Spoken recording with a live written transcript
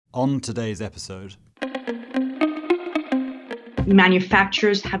On today's episode,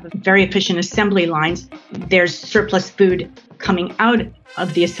 manufacturers have very efficient assembly lines. There's surplus food coming out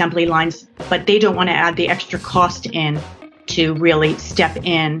of the assembly lines, but they don't want to add the extra cost in to really step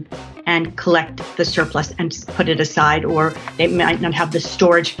in and collect the surplus and put it aside, or they might not have the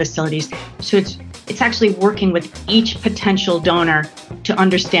storage facilities. So it's actually working with each potential donor to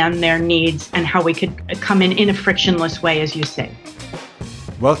understand their needs and how we could come in a frictionless way, as you say.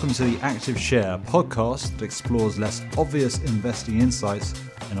 Welcome to the Active Share podcast that explores less obvious investing insights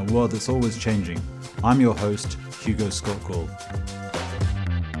in a world that's always changing. I'm your host, Hugo Scott-Gall.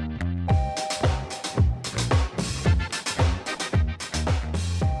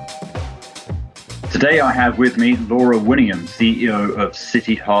 Today I have with me Laura Winningham, CEO of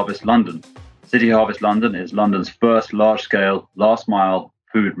City Harvest London. City Harvest London is London's first large-scale, last-mile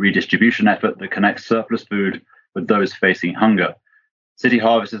food redistribution effort that connects surplus food with those facing hunger. City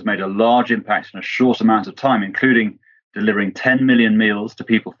Harvest has made a large impact in a short amount of time, including delivering 10 million meals to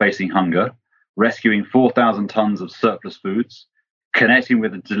people facing hunger, rescuing 4,000 tons of surplus foods, connecting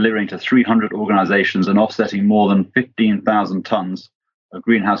with and delivering to 300 organizations and offsetting more than 15,000 tons of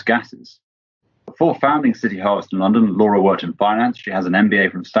greenhouse gases. Before founding City Harvest in London, Laura worked in finance. She has an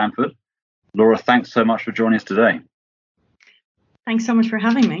MBA from Stanford. Laura, thanks so much for joining us today. Thanks so much for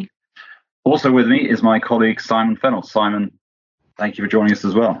having me. Also with me is my colleague, Simon Fennell. Simon, thank you for joining us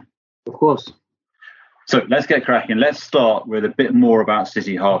as well. Of course. So let's get cracking. Let's start with a bit more about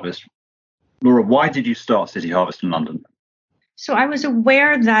City Harvest. Laura, why did you start City Harvest in London? So I was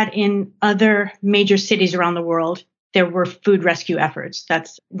aware that in other major cities around the world, there were food rescue efforts.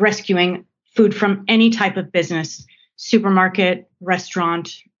 That's rescuing food from any type of business, supermarket,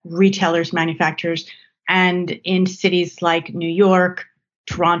 restaurant, retailers, manufacturers. And in cities like New York,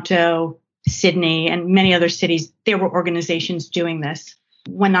 Toronto, Sydney, and many other cities, there were organizations doing this.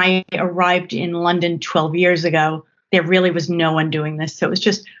 When I arrived in London 12 years ago, there really was no one doing this. So it was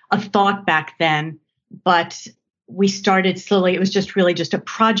just a thought back then, but we started slowly. It was just a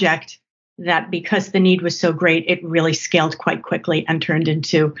project that, because the need was so great, it really scaled quite quickly and turned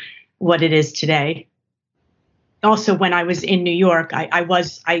into what it is today. Also, when I was in New York,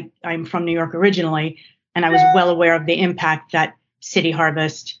 I'm from New York originally, and I was well aware of the impact that City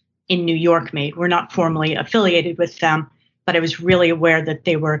Harvest in New York made. We're not formally affiliated with them, but I was really aware that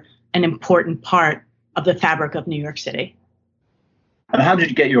they were an important part of the fabric of New York City. And how did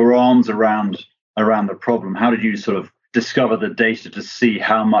you get your arms around the problem? How did you sort of discover the data to see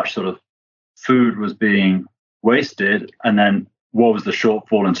how much sort of food was being wasted? And then what was the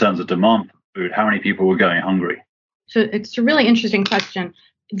shortfall in terms of demand for food? How many people were going hungry? So it's a really interesting question.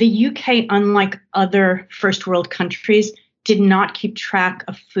 The UK, unlike other first world countries, did not keep track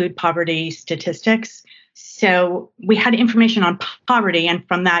of food poverty statistics. So we had information on poverty, and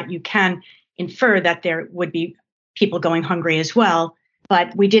from that you can infer that there would be people going hungry as well,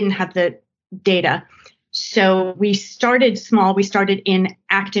 but we didn't have the data. So we started small. We started in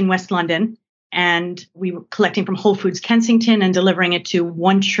Acton, West London, and we were collecting from Whole Foods Kensington and delivering it to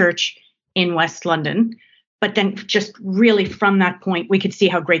one church in West London. But then just really from that point, we could see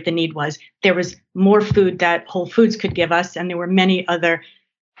how great the need was. There was more food that Whole Foods could give us, and there were many other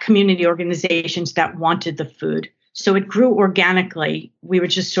community organizations that wanted the food. So it grew organically. We were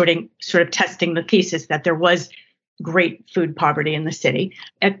just sort of testing the thesis that there was great food poverty in the city.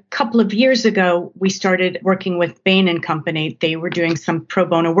 A couple of years ago, we started working with Bain & Company. They were doing some pro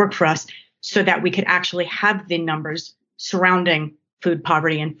bono work for us so that we could actually have the numbers surrounding food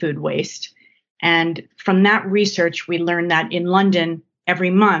poverty and food waste. And from that research, we learned that in London,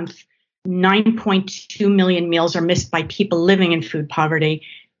 every month, 9.2 million meals are missed by people living in food poverty,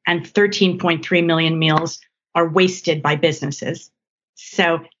 and 13.3 million meals are wasted by businesses.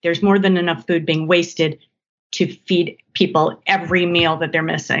 So there's more than enough food being wasted to feed people every meal that they're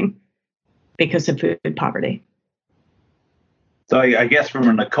missing because of food poverty. So I guess from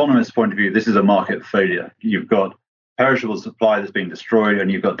an economist's point of view, this is a market failure. You've got perishable supply that's being destroyed,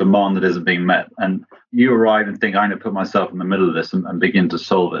 and you've got demand that isn't being met. And you arrive and think, I'm going to put myself in the middle of this and begin to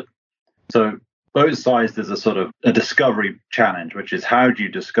solve it. So both sides, there's a sort of a discovery challenge, which is how do you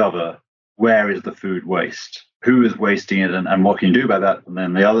discover where is the food waste? Who is wasting it, and what can you do about that? And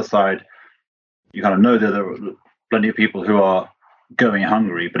then the other side, you kind of know that there are plenty of people who are going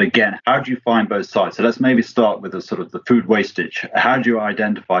hungry. But again, how do you find both sides? So let's maybe start with the sort of the food wastage. How do you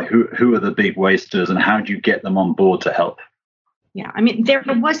identify who are the big wasters, and how do you get them on board to help? Yeah, I mean, there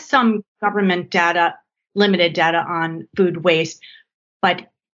was some government data, limited data on food waste,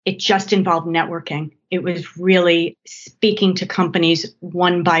 but it just involved networking. It was really speaking to companies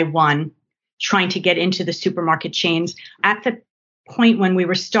one by one, trying to get into the supermarket chains. At the point when we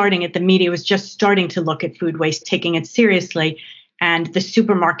were starting it, the media was just starting to look at food waste, taking it seriously. And the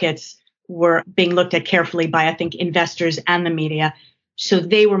supermarkets were being looked at carefully by, I think, investors and the media. So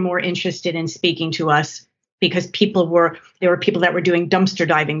they were more interested in speaking to us because there were people that were doing dumpster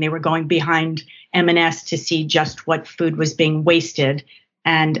diving. They were going behind M&S to see just what food was being wasted.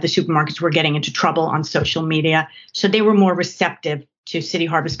 And the supermarkets were getting into trouble on social media. So they were more receptive to City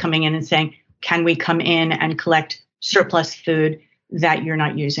Harvest coming in and saying, can we come in and collect surplus food that you're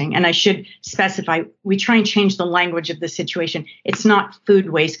not using? And I should specify, we try and change the language of the situation. It's not food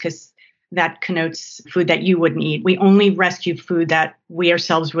waste because that connotes food that you wouldn't eat. We only rescue food that we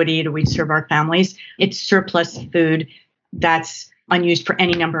ourselves would eat or we'd serve our families. It's surplus food that's unused for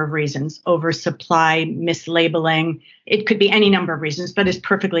any number of reasons, oversupply, mislabeling. It could be any number of reasons, but it's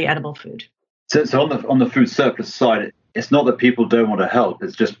perfectly edible food. So on the food surplus side, it's not that people don't want to help.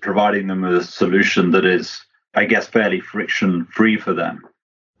 It's just providing them with a solution that is, I guess, fairly friction-free for them.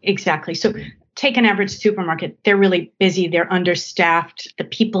 Exactly. So take an average supermarket. They're really busy. They're understaffed. The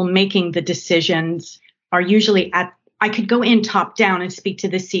people making the decisions are usually I could go in top down and speak to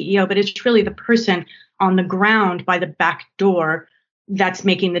the CEO, but it's really the person on the ground by the back door that's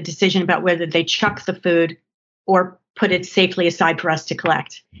making the decision about whether they chuck the food or put it safely aside for us to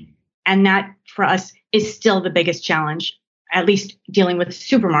collect. And that for us is still the biggest challenge, at least dealing with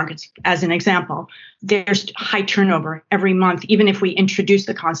supermarkets as an example. There's high turnover every month. Even if we introduce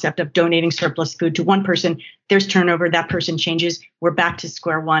the concept of donating surplus food to one person, there's turnover, that person changes, we're back to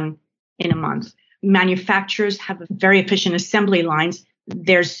square one in a month. Manufacturers have very efficient assembly lines.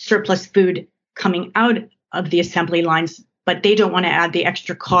 There's surplus food coming out of the assembly lines, but they don't want to add the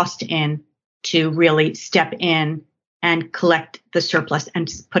extra cost in to really step in and collect the surplus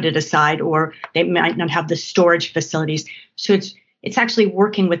and put it aside, or they might not have the storage facilities. So it's actually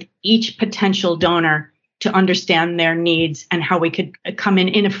working with each potential donor to understand their needs and how we could come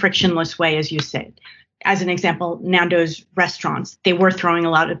in a frictionless way, as you said. As an example, Nando's restaurants, they were throwing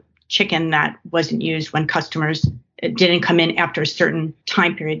a lot of chicken that wasn't used when customers didn't come in after a certain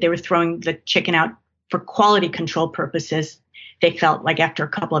time period. They were throwing the chicken out for quality control purposes. They felt like after a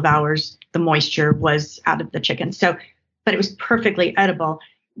couple of hours, the moisture was out of the chicken. But it was perfectly edible.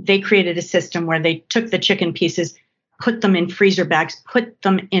 They created a system where they took the chicken pieces, put them in freezer bags, put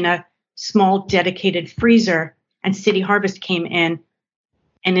them in a small dedicated freezer, and City Harvest came in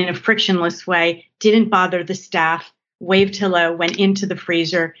and in a frictionless way, didn't bother the staff, waved hello, went into the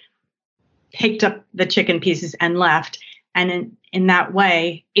freezer, picked up the chicken pieces and left. And in that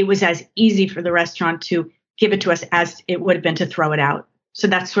way, it was as easy for the restaurant to give it to us as it would have been to throw it out. So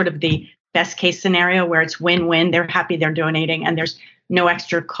that's sort of the best case scenario where it's win-win. They're happy they're donating and there's no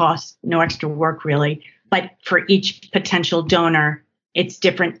extra cost, no extra work really. But for each potential donor, it's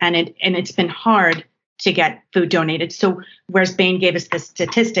different. And it's been hard to get food donated. So whereas Bain gave us the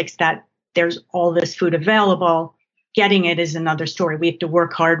statistics that there's all this food available, getting it is another story. We have to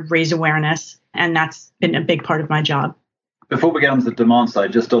work hard, raise awareness. And that's been a big part of my job. Before we get onto the demand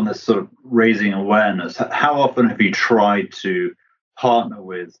side, just on this sort of raising awareness, how often have you tried to partner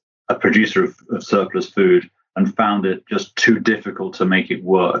with a producer of surplus food and found it just too difficult to make it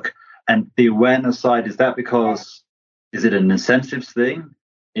work? And the awareness side, is it an incentives thing?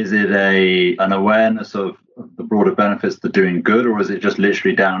 Is it an awareness of the broader benefits they're doing good, or is it just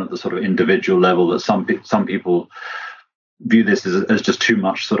literally down at the sort of individual level that some people view this as just too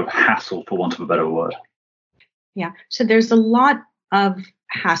much sort of hassle, for want of a better word? Yeah, so there's a lot of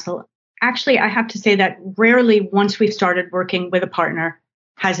hassle. Actually, I have to say that rarely, once we've started working with a partner,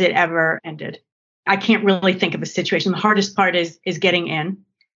 has it ever ended. I can't really think of a situation. The hardest part is getting in.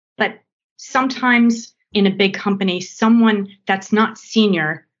 But sometimes in a big company, someone that's not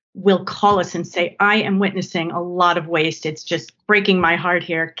senior will call us and say, I am witnessing a lot of waste. It's just breaking my heart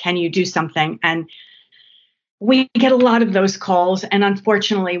here. Can you do something? And we get a lot of those calls. And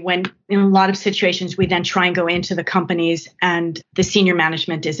unfortunately, when in a lot of situations, we then try and go into the companies and the senior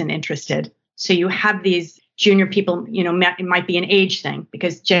management isn't interested. So you have these junior people, it might be an age thing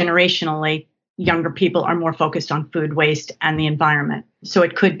because generationally, younger people are more focused on food waste and the environment. So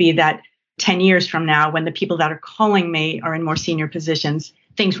it could be that 10 years from now, when the people that are calling me are in more senior positions,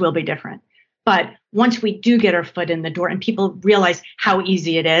 things will be different. But once we do get our foot in the door and people realize how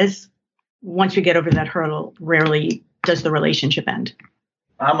easy it is, once we get over that hurdle, rarely does the relationship end.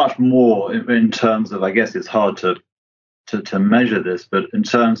 How much more in terms of, I guess it's hard to measure this, but in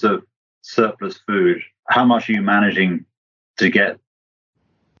terms of surplus food, how much are you managing to get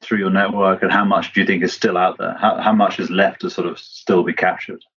through your network, and how much do you think is still out there? How much is left to sort of still be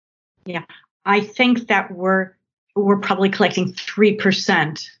captured? Yeah, I think that we're probably collecting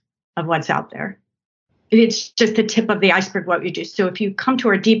 3% of what's out there. It's just the tip of the iceberg what we do. So if you come to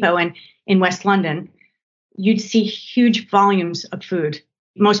our depot in West London, you'd see huge volumes of food.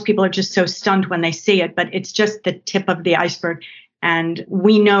 Most people are just so stunned when they see it, but it's just the tip of the iceberg. And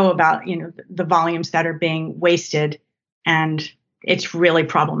we know about, the volumes that are being wasted, and it's really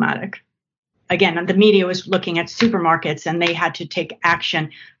problematic. Again, the media was looking at supermarkets and they had to take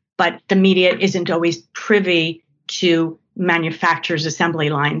action, but the media isn't always privy to manufacturers' assembly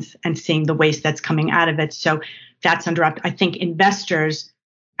lines and seeing the waste that's coming out of it. So that's I think investors,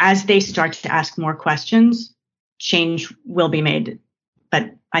 as they start to ask more questions, change will be made.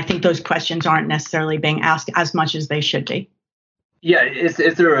 But I think those questions aren't necessarily being asked as much as they should be. Yeah, is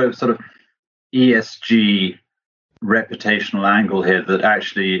there a sort of ESG reputational angle here that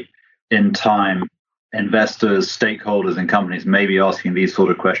actually in time investors, stakeholders and companies may be asking these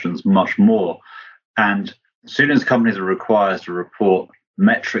sort of questions much more? And as soon as companies are required to report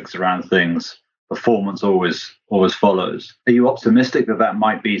metrics around things, performance always follows. Are you optimistic that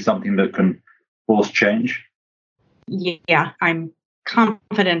might be something that can force change? Yeah, I'm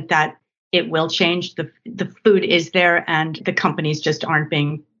confident that it will change. The food is there and the companies just aren't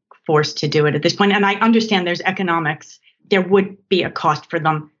being forced to do it at this point. And I understand there's economics. There would be a cost for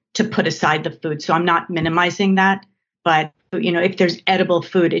them to put aside the food. So I'm not minimizing that. But, if there's edible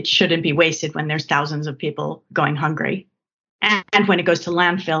food, it shouldn't be wasted when there's thousands of people going hungry. And when it goes to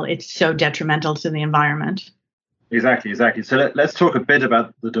landfill, it's so detrimental to the environment. Exactly. So let's talk a bit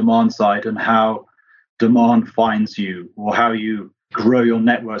about the demand side and how demand finds you, or how you grow your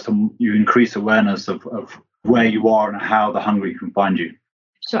networks and you increase awareness of where you are and how the hungry can find you.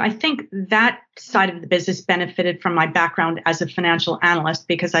 So I think that side of the business benefited from my background as a financial analyst,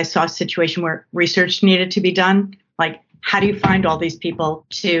 because I saw a situation where research needed to be done. Like, how do you find all these people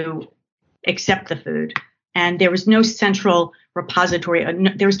to accept the food? And there was no central repository.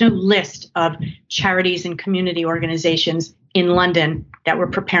 There was no list of charities and community organizations in London that were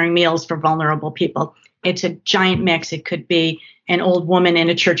preparing meals for vulnerable people. It's a giant mix. It could be an old woman in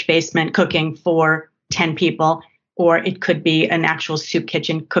a church basement cooking for 10 people, or it could be an actual soup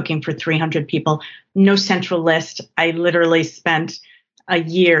kitchen cooking for 300 people. No central list. I literally spent a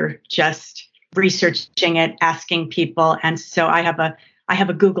year just researching it, asking people. And so I have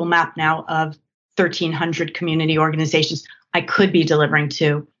a Google map now of 1,300 community organizations I could be delivering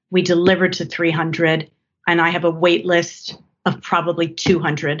to. We delivered to 300, and I have a wait list of probably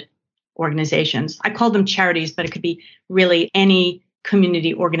 200 organizations. I call them charities, but it could be really any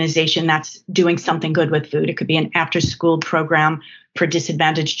community organization that's doing something good with food. It could be an after-school program for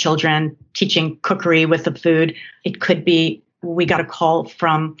disadvantaged children, teaching cookery with the food. It could be, we got a call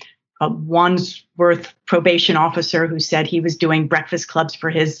from a Wandsworth probation officer who said he was doing breakfast clubs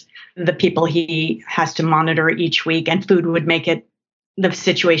for the people he has to monitor each week, and food would make the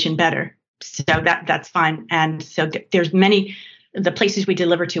situation better. So that's fine. And so there's the places we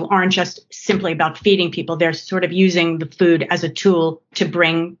deliver to aren't just simply about feeding people. They're sort of using the food as a tool to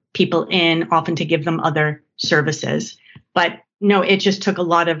bring people in, often to give them other services. But no, it just took a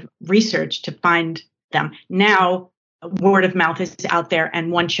lot of research to find them. Now, word of mouth is out there,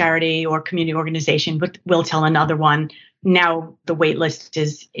 and one charity or community organization will tell another one. Now the wait list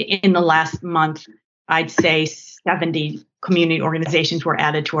is, in the last month, I'd say 70 community organizations were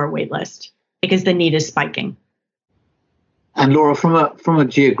added to our wait list because the need is spiking. And Laura, from a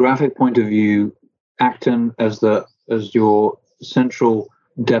geographic point of view, Acton as your central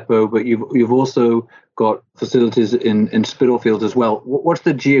depot, but you've also got facilities in Spitalfields as well. What's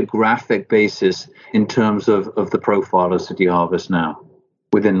the geographic basis in terms of the profile of City Harvest now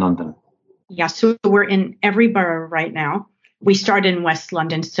within London? Yeah, so we're in every borough right now. We started in West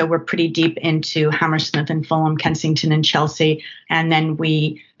London, so we're pretty deep into Hammersmith and Fulham, Kensington and Chelsea. And then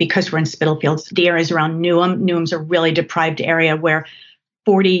because we're in Spitalfields, the areas around Newham. Newham's a really deprived area where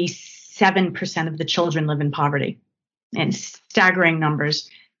 47% of the children live in poverty, and staggering numbers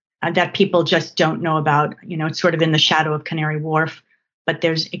that people just don't know about. It's sort of in the shadow of Canary Wharf, but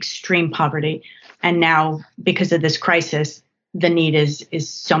there's extreme poverty. And now, because of this crisis, the need is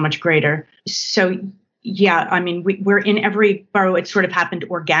so much greater. So yeah, I mean, we're in every borough. It sort of happened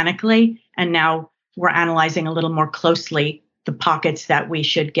organically, and now we're analyzing a little more closely the pockets that we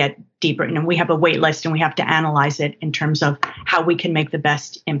should get deeper in. And we have a wait list, and we have to analyze it in terms of how we can make the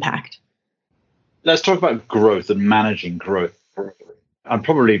best impact. Let's talk about growth and managing growth. I'm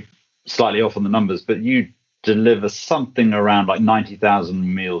probably slightly off on the numbers, but you deliver something around like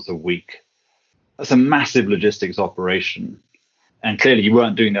 90,000 meals a week. That's a massive logistics operation. And clearly you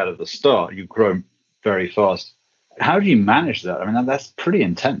weren't doing that at the start. You've grown very fast. How do you manage that? I mean, that's pretty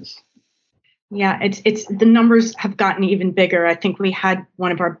intense. Yeah, it's the numbers have gotten even bigger. I think we had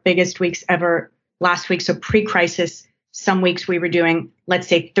one of our biggest weeks ever last week. So pre-crisis, some weeks we were doing, let's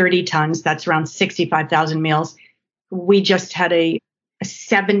say 30 tons. That's around 65,000 meals. We just had a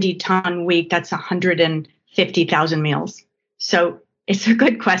 70-ton week. That's 150,000 meals. So it's a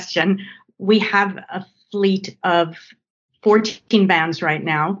good question. We have a fleet of 14 vans right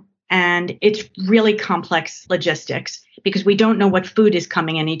now, and it's really complex logistics because we don't know what food is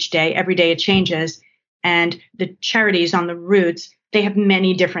coming in each day. Every day it changes. And the charities on the routes, they have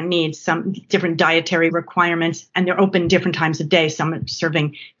many different needs, some different dietary requirements, and they're open different times of day. Some are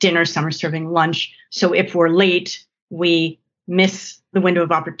serving dinner, some are serving lunch. So if we're late, we miss the window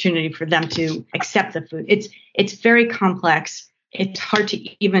of opportunity for them to accept the food. It's very complex. It's hard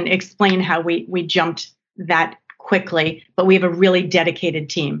to even explain how we jumped that quickly, but we have a really dedicated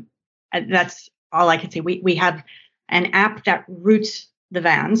team. That's all I can say. We have an app that routes the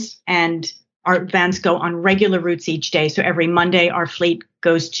vans, and our vans go on regular routes each day. So every Monday, our fleet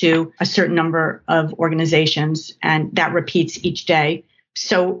goes to a certain number of organizations, and that repeats each day.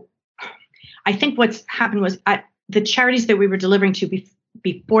 So I think what's happened was the charities that we were delivering to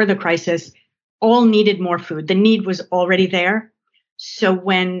before the crisis all needed more food. The need was already there. So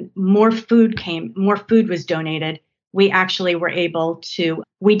when more food was donated, we actually were able to,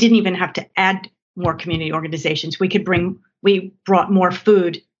 we didn't even have to add more community organizations. We brought more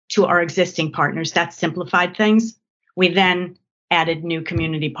food to our existing partners. That simplified things. We then added new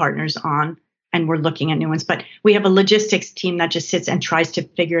community partners on, and we're looking at new ones. But we have a logistics team that just sits and tries to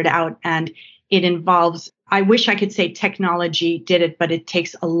figure it out. And it involves, I wish I could say technology did it, but it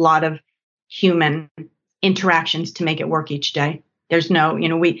takes a lot of human interactions to make it work each day. There's no,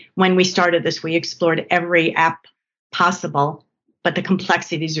 when we started this, we explored every app possible, but the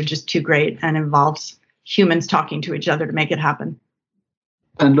complexities are just too great and involves humans talking to each other to make it happen.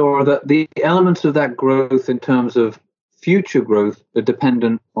 And Laura, the elements of that growth in terms of future growth are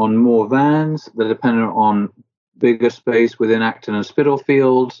dependent on more vans, they're dependent on bigger space within Acton and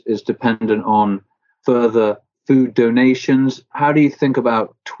Spitalfields, is dependent on further food donations. How do you think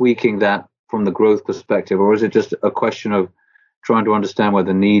about tweaking that from the growth perspective, or is it just a question of trying to understand where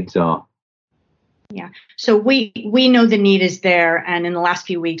the needs are? Yeah. So we know the need is there. And in the last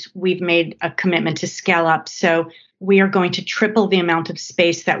few weeks, we've made a commitment to scale up. So we are going to triple the amount of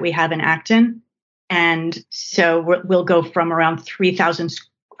space that we have in Acton. And so we'll go from around 3,000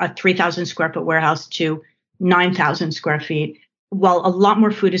 square foot warehouse to 9,000 square feet. While a lot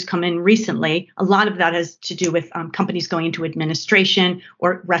more food has come in recently, a lot of that has to do with companies going into administration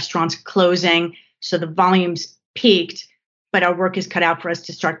or restaurants closing. So the volumes peaked, but our work is cut out for us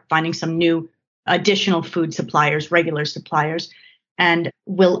to start finding some new additional food suppliers, regular suppliers. And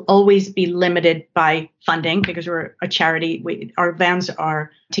we'll always be limited by funding because we're a charity.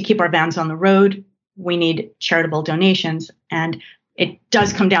 To keep our vans on the road, we need charitable donations. And it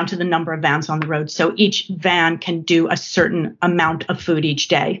does come down to the number of vans on the road. So each van can do a certain amount of food each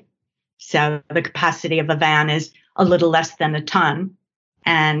day. So the capacity of a van is a little less than a ton.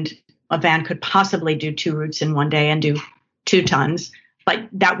 And a van could possibly do 2 routes in one day and do 2 tons. But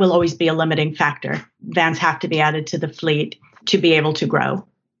that will always be a limiting factor. Vans have to be added to the fleet to be able to grow.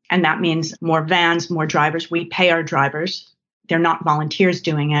 And that means more vans, more drivers. We pay our drivers. They're not volunteers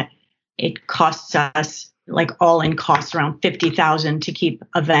doing it. It costs us, like all in costs, around $50,000 to keep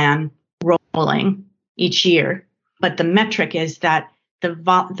a van rolling each year. But the metric is that the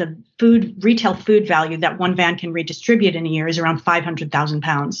retail food value that one van can redistribute in a year is around 500,000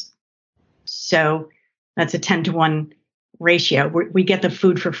 pounds. So that's a 10-to-1 ratio. We get the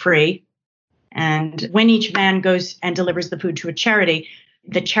food for free. And when each van goes and delivers the food to a charity,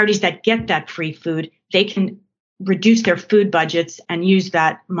 the charities that get that free food, they can reduce their food budgets and use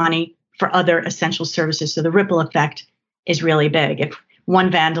that money for other essential services. So the ripple effect is really big. If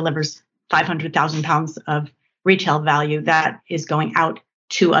one van delivers 500,000 pounds of retail value, that is going out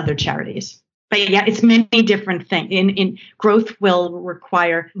to other charities. But yeah, it's many different things. In growth will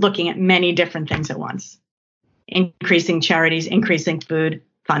require looking at many different things at once. Increasing charities, increasing food,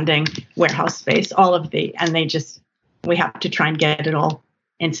 funding, warehouse space, we have to try and get it all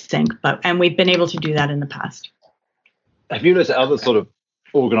in sync. And we've been able to do that in the past. Have you looked at other sort of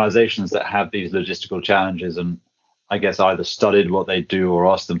organizations that have these logistical challenges and I guess either studied what they do or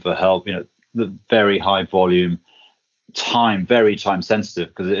asked them for help? The very high volume, very time sensitive,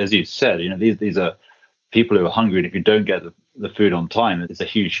 because as you said, these are people who are hungry, and if you don't get the food on time, it's a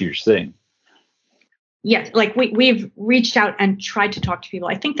huge thing. Yes, like we've reached out and tried to talk to people.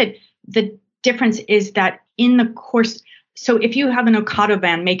 I think that the difference is that in the course, so if you have an Ocado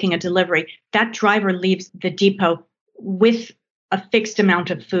van making a delivery, that driver leaves the depot with a fixed amount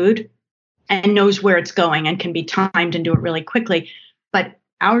of food and knows where it's going and can be timed and do it really quickly. But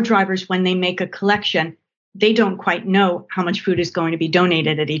our drivers, when they make a collection, they don't quite know how much food is going to be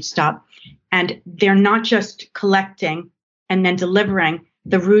donated at each stop. And they're not just collecting and then delivering.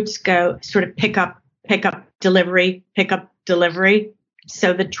 The routes go sort of pick up, delivery, pick up, delivery.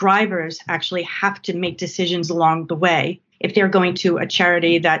 So the drivers actually have to make decisions along the way. If they're going to a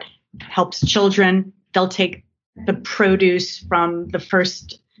charity that helps children, they'll take the produce from the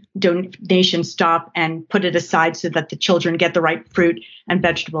first donation stop and put it aside so that the children get the right fruit and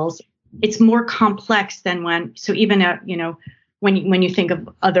vegetables. It's more complex than when you think of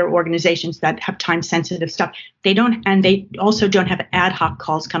other organizations that have time sensitive stuff, they don't, and they also don't have ad hoc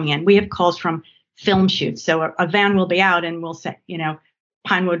calls coming in. We have calls from film shoots. So a van will be out and we'll say,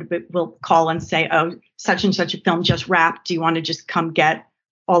 Pinewood will call and say, oh, such and such a film just wrapped. Do you want to just come get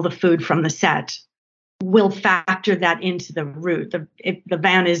all the food from the set? We'll factor that into the route. If the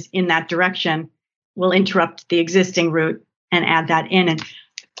van is in that direction, we'll interrupt the existing route and add that in. And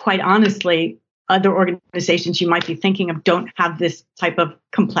quite honestly, other organizations you might be thinking of don't have this type of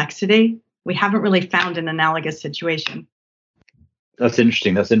complexity. We haven't really found an analogous situation. That's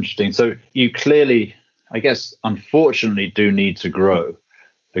interesting. So you clearly, I guess, unfortunately, do need to grow,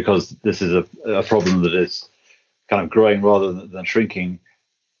 because this is a problem that is kind of growing rather than shrinking.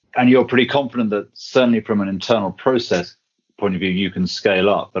 And you're pretty confident that certainly from an internal process point of view, you can scale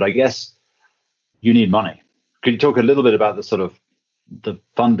up. But I guess you need money. Could you talk a little bit about the sort of the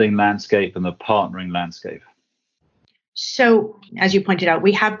funding landscape and the partnering landscape? So, as you pointed out,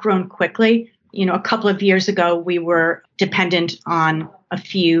 we have grown quickly. A couple of years ago, we were dependent on a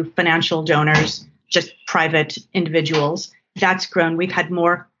few financial donors, just private individuals. That's grown. We've had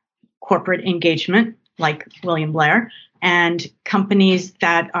more corporate engagement, like William Blair, and companies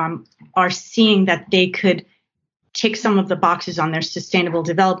that are seeing that they could tick some of the boxes on their sustainable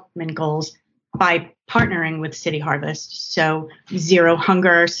development goals by partnering with City Harvest. So zero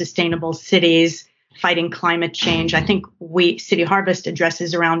hunger, sustainable cities, fighting climate change. I think City Harvest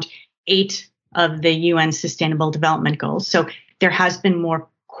addresses around 8 of the UN Sustainable Development Goals. So there has been more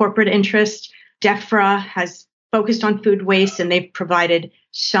corporate interest. DEFRA has focused on food waste, and they've provided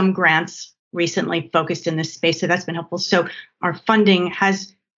some grants recently focused in this space. So that's been helpful. So our funding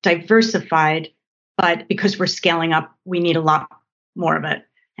has diversified, but because we're scaling up, we need a lot more of it.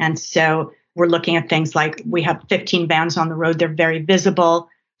 And so we're looking at things like we have 15 vans on the road. They're very visible.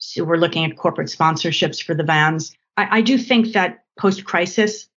 So we're looking at corporate sponsorships for the vans. I do think that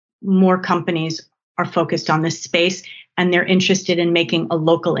post-crisis, more companies are focused on this space and they're interested in making a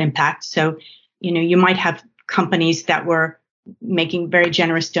local impact. So, you might have companies that were making very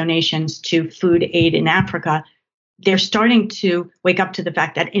generous donations to food aid in Africa. They're starting to wake up to the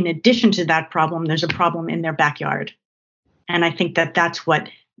fact that in addition to that problem, there's a problem in their backyard. And I think that that's what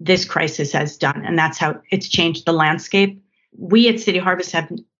this crisis has done. And that's how it's changed the landscape. We at City Harvest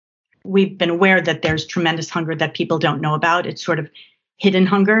we've been aware that there's tremendous hunger that people don't know about. It's sort of hidden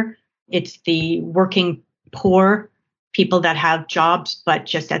hunger. It's the working poor, people that have jobs, but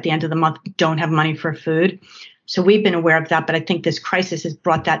just at the end of the month don't have money for food. So we've been aware of that, but I think this crisis has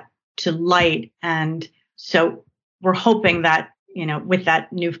brought that to light. And so we're hoping that, with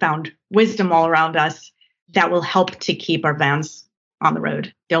that newfound wisdom all around us, that will help to keep our vans on the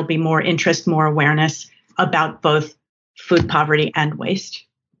road. There'll be more interest, more awareness about both food poverty and waste.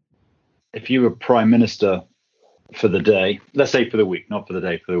 If you were prime minister for the day, let's say for the week, not for the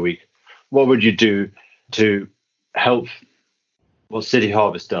day, for the week, what would you do to help what City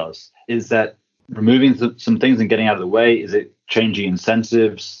Harvest does? Is that removing some things and getting out of the way? Is it changing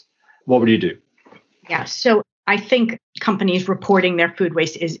incentives? What would you do? Yeah, so I think companies reporting their food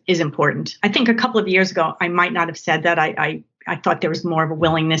waste is important. I think a couple of years ago, I might not have said that. I thought there was more of a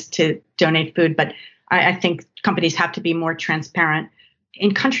willingness to donate food, but I think companies have to be more transparent.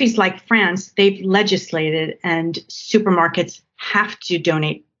 In countries like France, they've legislated and supermarkets have to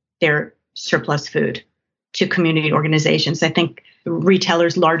donate their surplus food to community organizations. I think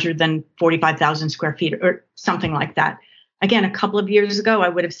retailers larger than 45,000 square feet or something like that. Again, a couple of years ago, I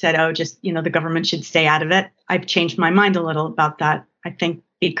would have said, the government should stay out of it. I've changed my mind a little about that. I think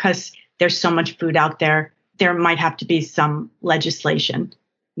because there's so much food out there, there might have to be some legislation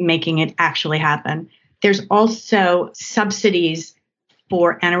making it actually happen. There's also subsidies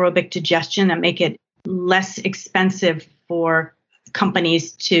for anaerobic digestion that make it less expensive for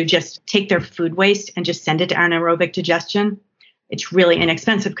companies to just take their food waste and just send it to anaerobic digestion. It's really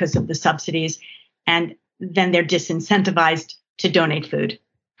inexpensive because of the subsidies. And then they're disincentivized to donate food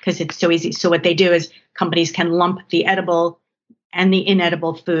because it's so easy. So what they do is companies can lump the edible and the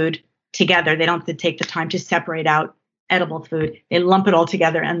inedible food together. They don't have to take the time to separate out edible food. They lump it all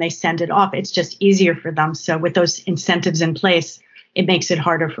together and they send it off. It's just easier for them. So with those incentives in place, it makes it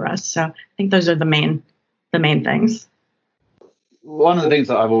harder for us. So I think those are the main things. One of the things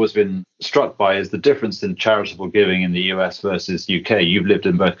that I've always been struck by is the difference in charitable giving in the US versus UK. You've lived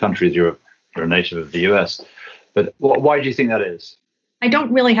in both countries. You're a native of the US. But why do you think that is? I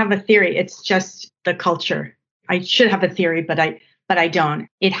don't really have a theory. It's just the culture. I should have a theory, but I don't.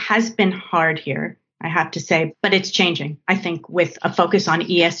 It has been hard here, I have to say, but it's changing. I think with a focus on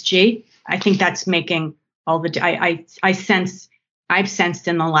ESG, I think that's making all the. I've sensed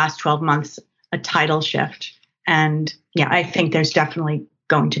in the last 12 months a tidal shift, and yeah, I think there's definitely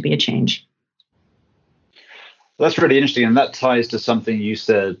going to be a change. That's really interesting, and that ties to something you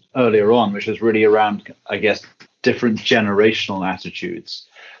said earlier on, which is really around, I guess, different generational attitudes.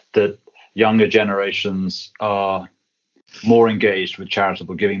 That younger generations are more engaged with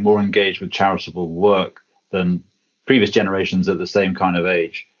charitable giving, more engaged with charitable work than previous generations at the same kind of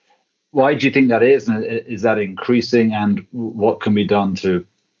age. Why do you think that is? And is that increasing? And what can be done to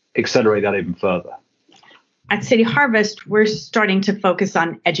accelerate that even further? At City Harvest, we're starting to focus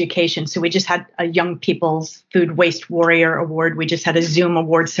on education. So we just had a Young People's Food Waste Warrior Award. We just had a Zoom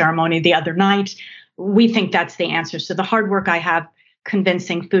award ceremony the other night. We think that's the answer. So the hard work I have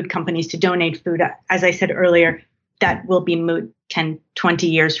convincing food companies to donate food, as I said earlier, that will be moot 10, 20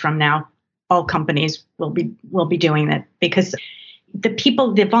 years from now. All companies will be doing that, because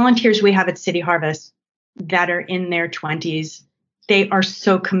the volunteers we have at City Harvest that are in their 20s, they are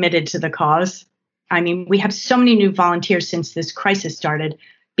so committed to the cause. I mean, we have so many new volunteers since this crisis started,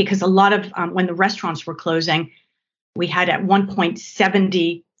 because a lot of when the restaurants were closing, we had at one point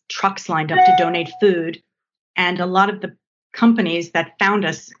 70 trucks lined up to donate food. And a lot of the companies that found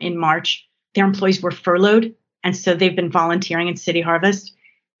us in March, their employees were furloughed. And so they've been volunteering at City Harvest.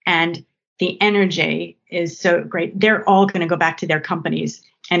 And the energy is so great. They're all going to go back to their companies.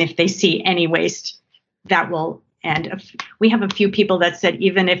 And if they see any waste, that will end. We have a few people that said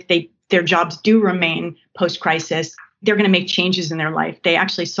even if their jobs do remain post-crisis, they're going to make changes in their life. They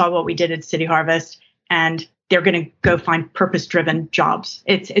actually saw what we did at City Harvest, and they're going to go find purpose-driven jobs.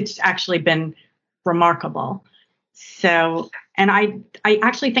 It's actually been remarkable. So, and I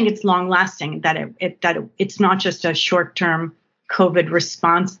actually think it's long-lasting, that it's not just a short-term COVID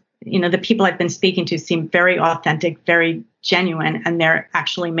response. You know, the people I've been speaking to seem very authentic, very genuine, and they're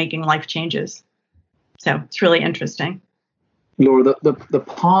actually making life changes. So it's really interesting. Laura, the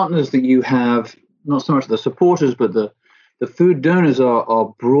partners that you have, not so much the supporters, but the food donors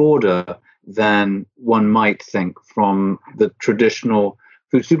are broader than one might think from the traditional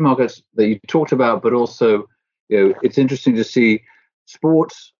food supermarkets that you talked about, but also, you know, it's interesting to see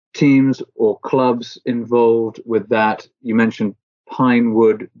sports teams or clubs involved with that. You mentioned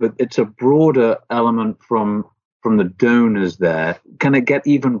Pinewood, but it's a broader element from the donors there. Can it get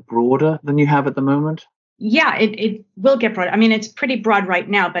even broader than you have at the moment? Yeah, it will get broad. I mean, it's pretty broad right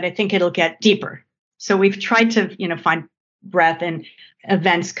now, but I think it'll get deeper. So we've tried to, find breadth in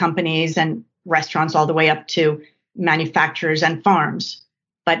events companies and restaurants all the way up to manufacturers and farms.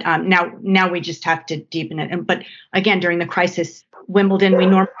 But now we just have to deepen it. But again, during the crisis, Wimbledon, we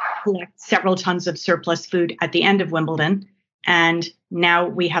normally collect several tons of surplus food at the end of Wimbledon. And now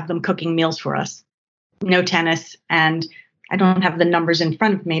we have them cooking meals for us. No tennis. And I don't have the numbers in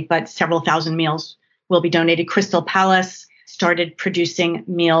front of me, but several thousand meals will be donated. Crystal Palace started producing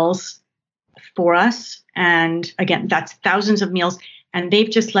meals for us. And again, that's thousands of meals. And they've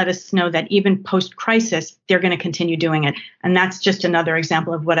just let us know that even post-crisis, they're going to continue doing it. And that's just another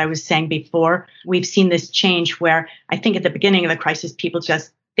example of what I was saying before. We've seen this change where I think at the beginning of the crisis, people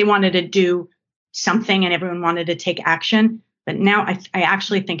they wanted to do something and everyone wanted to take action. But now I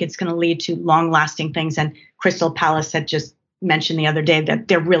actually think it's going to lead to long-lasting things. And Crystal Palace had just mentioned the other day that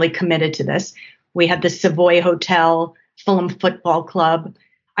they're really committed to this. We had the Savoy Hotel, Fulham Football Club.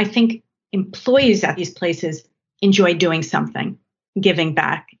 I think employees at these places enjoy doing something, giving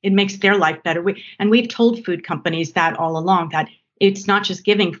back. It makes their life better. We've told food companies that all along, that it's not just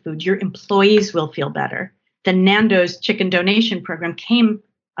giving food, your employees will feel better. The Nando's chicken donation program came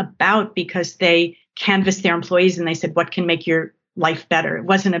about because they canvassed their employees and they said, what can make your life better? It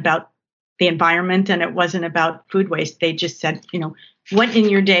wasn't about the environment and it wasn't about food waste. They just said, what in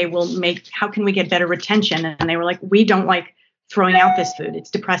your day how can we get better retention? And they were like, we don't like throwing out this food. It's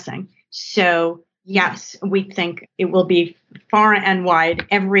depressing. So yes, we think it will be far and wide.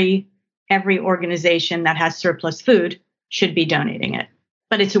 Every organization that has surplus food should be donating it,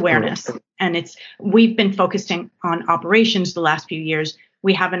 but it's awareness. And we've been focusing on operations the last few years.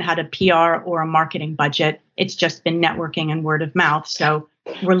 We haven't had a PR or a marketing budget. It's just been networking and word of mouth. So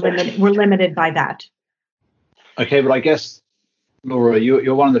we're limited by that. Okay, but I guess, Laura,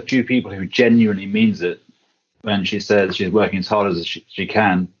 you're one of the few people who genuinely means it when she says she's working as hard as she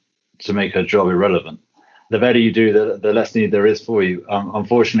can to make her job irrelevant. The better you do, the less need there is for you.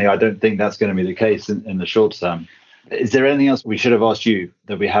 Unfortunately, I don't think that's going to be the case in the short term. Is there anything else we should have asked you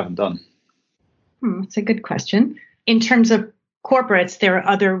that we haven't done? It's a good question. In terms of corporates, there are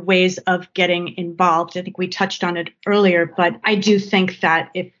other ways of getting involved. I think we touched on it earlier, but I do think that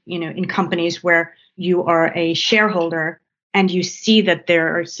if, in companies where you are a shareholder and you see that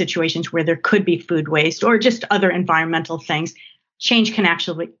there are situations where there could be food waste or just other environmental things, change can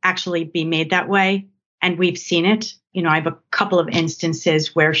actually be made that way. And we've seen it. I have a couple of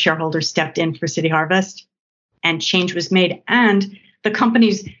instances where shareholders stepped in for City Harvest and change was made. And the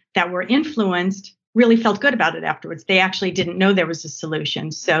companies that were influenced really felt good about it afterwards. They actually didn't know there was a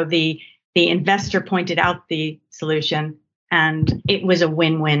solution. So the investor pointed out the solution and it was a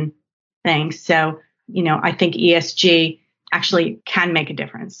win-win thing. So, I think ESG actually can make a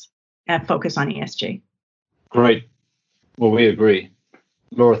difference. Focus on ESG. Great. Well, we agree.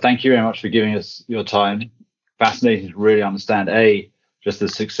 Laura, thank you very much for giving us your time. Fascinating to really understand, A, just the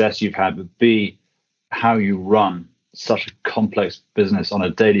success you've had, but B, how you run such a complex business on a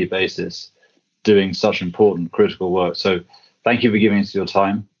daily basis, doing such important, critical work. So thank you for giving us your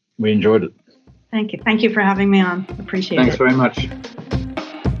time. We enjoyed it. Thank you. Thank you for having me on. Appreciate it. Thanks very much.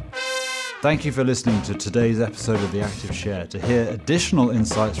 Thank you for listening to today's episode of The Active Share. To hear additional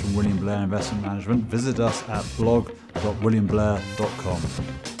insights from William Blair Investment Management, visit us at blog.williamblair.com.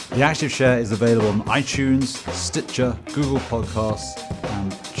 The Active Share is available on iTunes, Stitcher, Google Podcasts,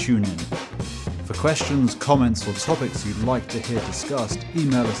 and TuneIn. For questions, comments, or topics you'd like to hear discussed,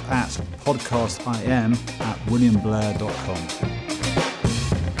 email us at podcastim@williamblair.com.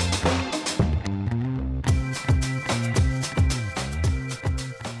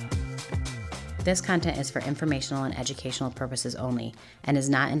 This content is for informational and educational purposes only and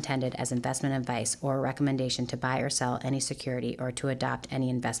is not intended as investment advice or a recommendation to buy or sell any security or to adopt any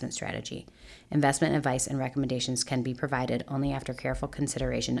investment strategy. Investment advice and recommendations can be provided only after careful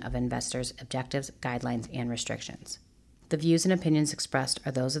consideration of investors' objectives, guidelines, and restrictions. The views and opinions expressed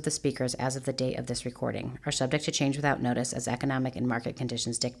are those of the speakers as of the date of this recording, are subject to change without notice as economic and market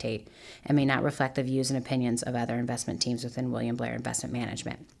conditions dictate, and may not reflect the views and opinions of other investment teams within William Blair Investment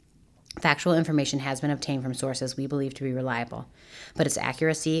Management. Factual information has been obtained from sources we believe to be reliable, but its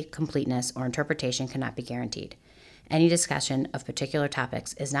accuracy, completeness, or interpretation cannot be guaranteed. Any discussion of particular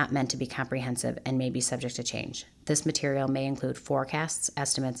topics is not meant to be comprehensive and may be subject to change. This material may include forecasts,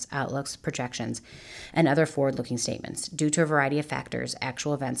 estimates, outlooks, projections, and other forward-looking statements. Due to a variety of factors,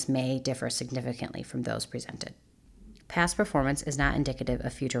 actual events may differ significantly from those presented. Past performance is not indicative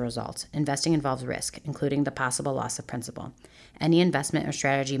of future results. Investing involves risk, including the possible loss of principal. Any investment or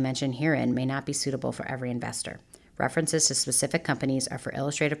strategy mentioned herein may not be suitable for every investor. References to specific companies are for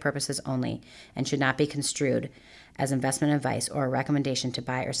illustrative purposes only and should not be construed as investment advice or a recommendation to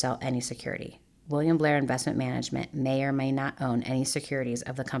buy or sell any security. William Blair Investment Management may or may not own any securities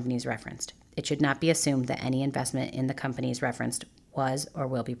of the companies referenced. It should not be assumed that any investment in the companies referenced was or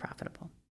will be profitable.